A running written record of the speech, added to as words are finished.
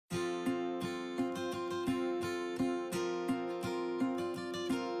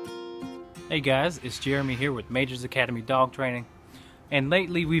Hey guys, it's Jeremy here with Majors Academy Dog Training, and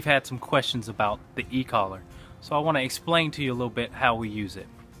lately we've had some questions about the e-collar, so I want to explain to you a little bit how we use it.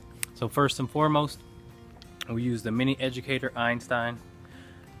 So first and foremost, we use the Mini Educator Einstein,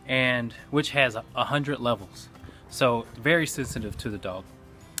 and which has 100 levels, so very sensitive to the dog,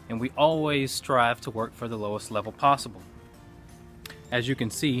 and we always strive to work for the lowest level possible. As you can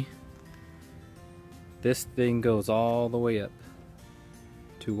see, this thing goes all the way up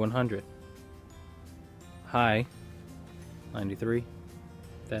to 100. High 93,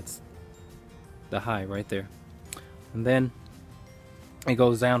 that's the high right there, and then it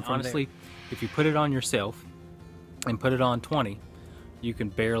goes down from honestly there. If you put it on yourself and put it on 20, you can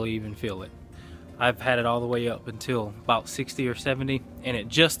barely even feel it. I've had it all the way up until about 60 or 70, and it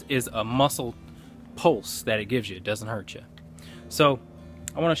just is a muscle pulse that it gives you. It doesn't hurt you. So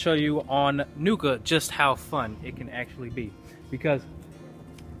I want to show you on Nuka just how fun it can actually be, because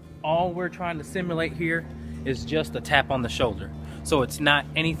all we're trying to simulate here is just a tap on the shoulder. So it's not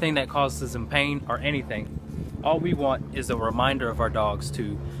anything that causes them pain or anything. All we want is a reminder of our dogs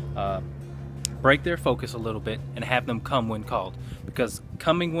to break their focus a little bit and have them come when called, because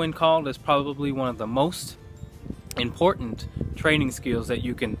coming when called is probably one of the most important training skills that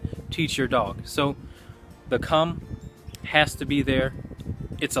you can teach your dog. So the come has to be there.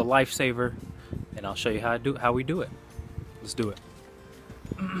 It's a lifesaver, and I'll show you how we do it. Let's do it.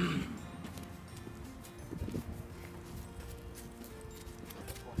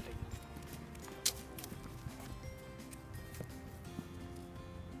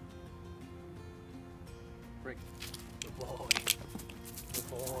 Good boy. Good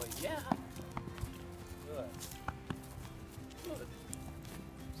boy. Yeah. Good. Good.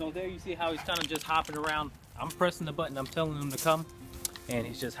 So there you see how he's kind of just hopping around. I'm pressing the button, I'm telling him to come, and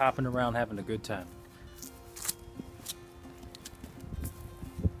he's just hopping around having a good time.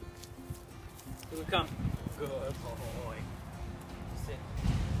 Here we come. Good boy. Sit.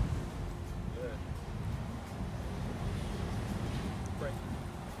 Good. Break.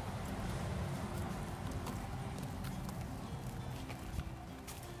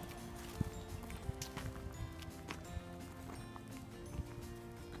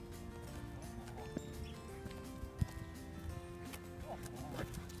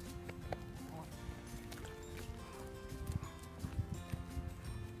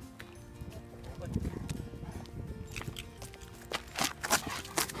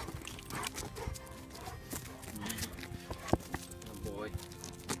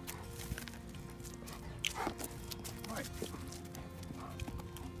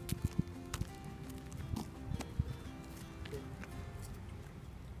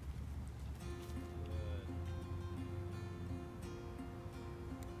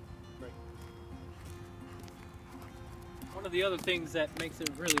 One of the other things that makes it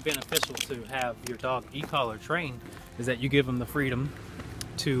really beneficial to have your dog e-collar trained is that you give him the freedom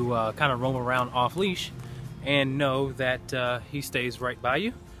to kind of roam around off leash and know that he stays right by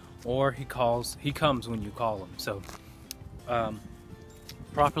you, or he comes when you call him. So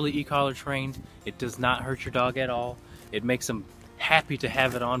properly e-collar trained, it does not hurt your dog at all. It makes them happy to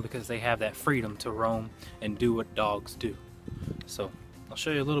have it on because they have that freedom to roam and do what dogs do. So I'll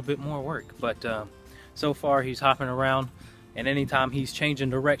show you a little bit more work, but so far he's hopping around, and anytime he's changing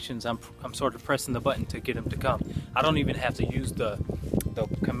directions, I'm sort of pressing the button to get him to come. I don't even have to use the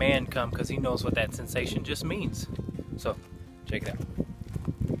command come, because he knows what that sensation just means. So check it out.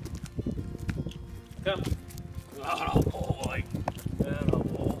 Come. Oh boy. Oh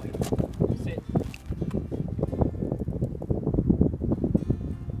boy. Sit.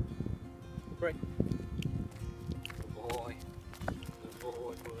 Break. Good boy. Good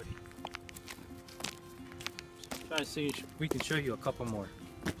boy, buddy. Try to see if we can show you a couple more.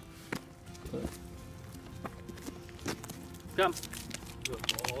 Come. Good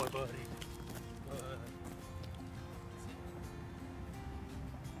boy, buddy.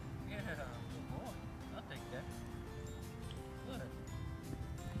 Yeah, good boy. I'll take that. Good.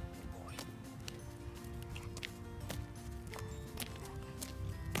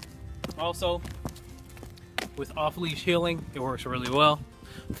 Good boy. Also, with off-leash healing, it works really well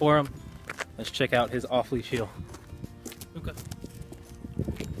for him. Let's check out his off-leash heel. Nuka.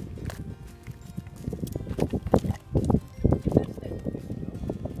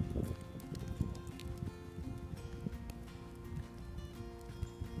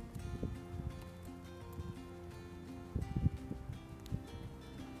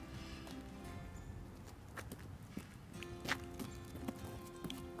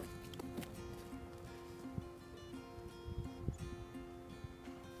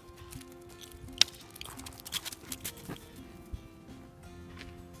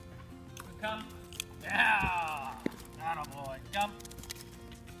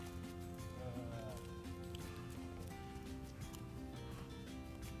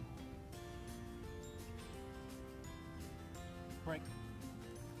 break.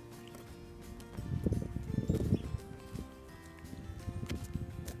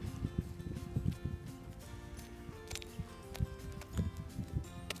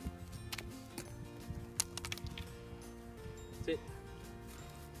 That's it.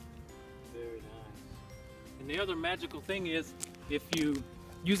 Very nice. And the other magical thing is, if you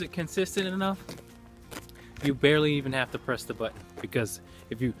use it consistent enough, you barely even have to press the button, because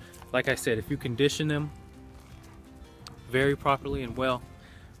if you, like I said, if you condition them very properly and well,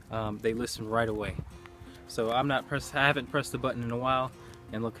 they listen right away. So I haven't pressed the button in a while,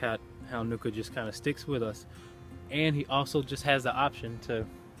 and look how Nuka just kind of sticks with us. And he also just has the option to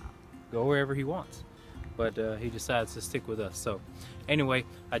go wherever he wants, but he decides to stick with us. So anyway,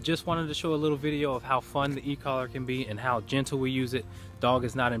 I just wanted to show a little video of how fun the e-collar can be and how gentle we use it. Dog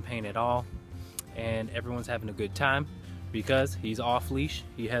is not in pain at all, and everyone's having a good time because he's off leash.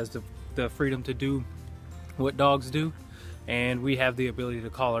 He has the freedom to do what dogs do, and we have the ability to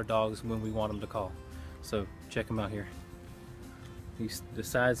call our dogs when we want them to call. So check him out here. He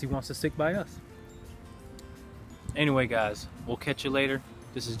decides he wants to stick by us. Anyway guys, we'll catch you later.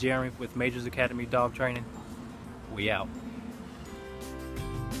 This is Jeremy with Majors Academy Dog Training. We out.